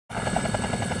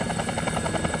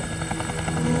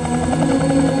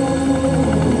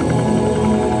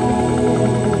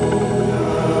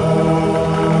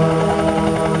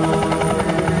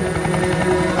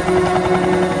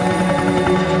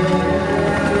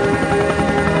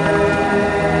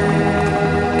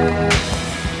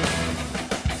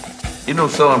You know,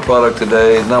 selling product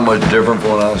today is not much different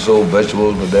from when I sold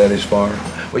vegetables on Daddy's farm.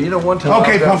 Well, you know, one time.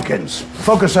 Okay, pumpkins,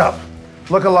 focus up.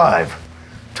 Look alive.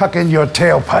 Tuck in your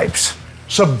tailpipes.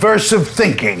 Subversive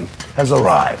thinking has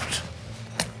arrived.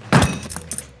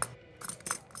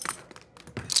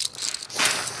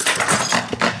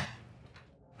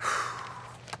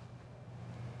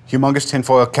 Humongous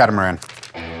tinfoil catamaran.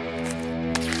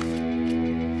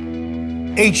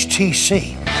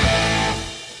 HTC.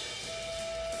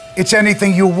 It's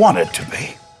anything you want it to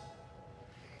be.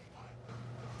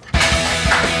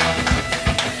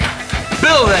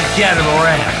 Build that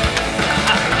catamaran.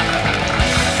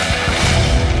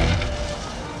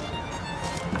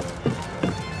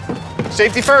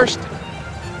 Safety first.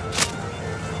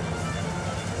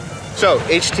 So,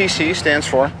 HTC stands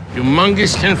for?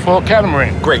 Humongous tinfoil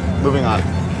catamaran. Great, moving on.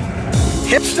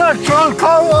 Hipster Troll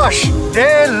Car Wash.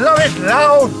 They love it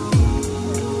loud.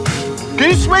 Can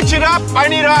you switch it up? I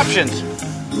need options.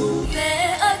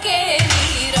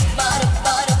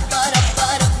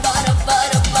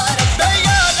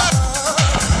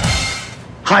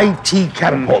 High tea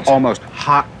catapult. Almost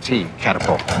hot tea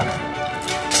catapult.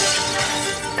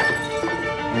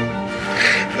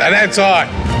 Now that's on.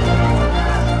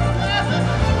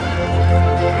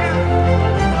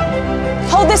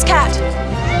 Hold this cat.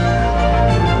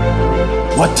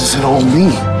 What does it all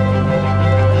mean?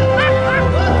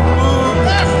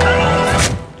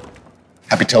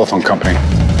 Happy Telephone Company.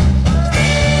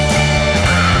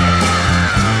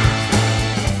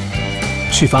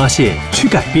 去发现，去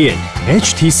改变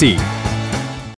HTC。